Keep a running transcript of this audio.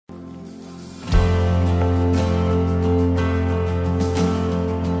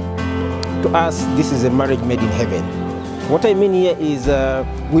us, this is a marriage made in heaven. What I mean here is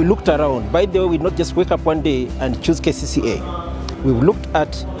we looked around. By the way, we not just wake up one day and choose KCCA. We've looked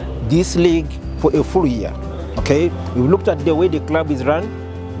at this league for a full year. Okay, we've looked at the way the club is run,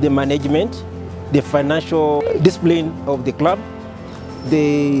 the management, the financial discipline of the club,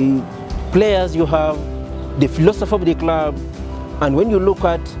 the players you have, the philosophy of the club, and when you look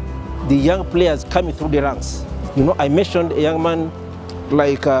at the young players coming through the ranks, you know, I mentioned a young man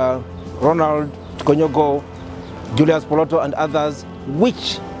like Ronald Konyogo, Julius Poloto, and others,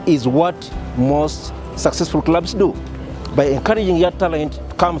 which is what most successful clubs do, by encouraging young talent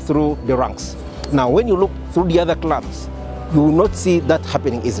to come through the ranks. Now, when you look through the other clubs, you will not see that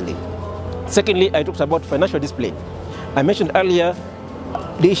happening easily. Secondly, I talked about financial discipline. I mentioned earlier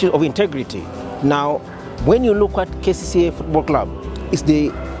the issue of integrity. Now, when you look at KCCA Football Club, it's the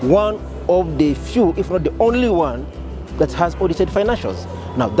one of the few, if not the only one, that has audited financials.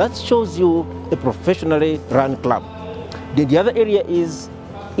 Now, that shows you a professionally run club. Then the other area is,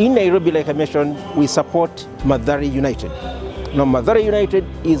 in Nairobi, like I mentioned, we support Mathare United. Now, Mathare United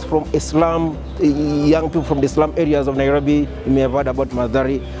is from a slum, young people from the slum areas of Nairobi. You may have heard about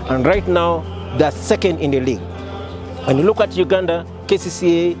Mathare. And right now, they're second in the league. When you look at Uganda,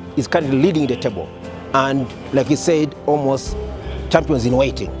 KCCA is currently leading the table. And like you said, almost champions in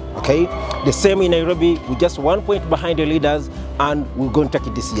waiting. Okay? The same in Nairobi, we're just 1 point behind the leaders, and we're going to take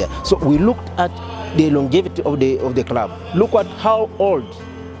it this year. So we looked at the longevity of the club. Look at how old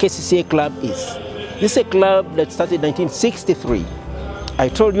KCCA club is. This is a club that started in 1963. I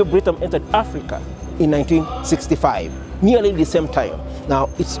told you Britam entered Africa in 1965, nearly the same time. Now,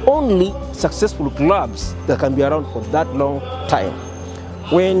 it's only successful clubs that can be around for that long time.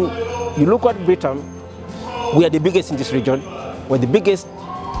 When you look at Britam, we are the biggest in this region. We're the biggest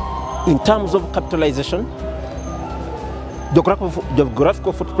in terms of capitalization,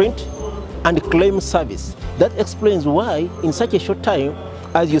 geographical footprint, and claim service. That explains why, in such a short time,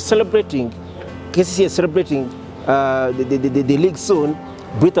 as you're celebrating, KCCA is celebrating the league soon,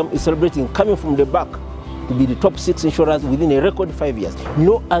 Britam is celebrating coming from the back to be the top 6 insurers within a record 5 years.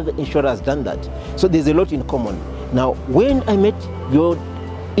 No other insurer has done that. So there's a lot in common. Now, when I met your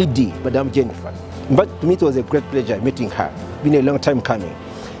ED, Madam Jennifer, in fact, to me it was a great pleasure meeting her. Been a long time coming.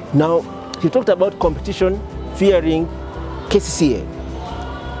 Now, she talked about competition, fearing KCCA.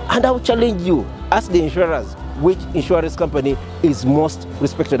 And I will challenge you, ask the insurers, which insurance company is most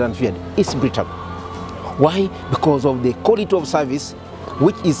respected and feared? It's Britam. Why? Because of the quality of service,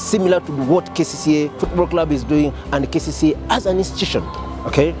 which is similar to what KCCA Football Club is doing and KCCA as an institution.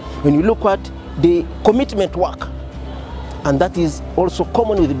 Okay? When you look at the commitment work, and that is also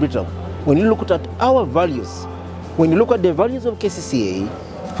common with Britam. When you look at our values, when you look at the values of KCCA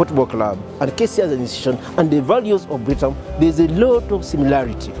Football Club and KCCA as an institution and the values of Britam, there's a lot of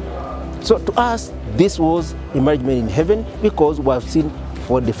similarity. So to us, this was a marriage made in heaven, because we have seen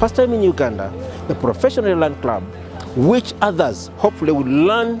for the first time in Uganda a professional land club which others hopefully will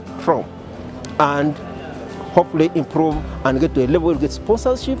learn from and hopefully improve and get to a level where we get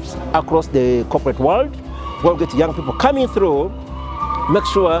sponsorships across the corporate world, where we get young people coming through, make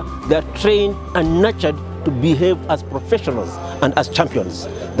sure they're trained and nurtured to behave as professionals and as champions.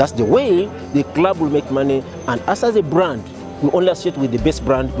 That's the way the club will make money, and us as a brand, we only associate with the best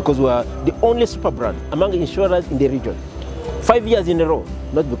brand because we are the only super brand among insurers in the region. 5 years in a row,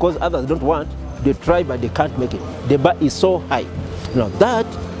 not because others don't want, they try but they can't make it. The bar is so high. Now that,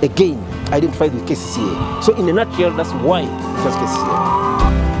 again, identifies with KCCA. So in a nutshell, that's why it was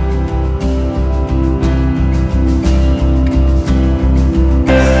KCCA.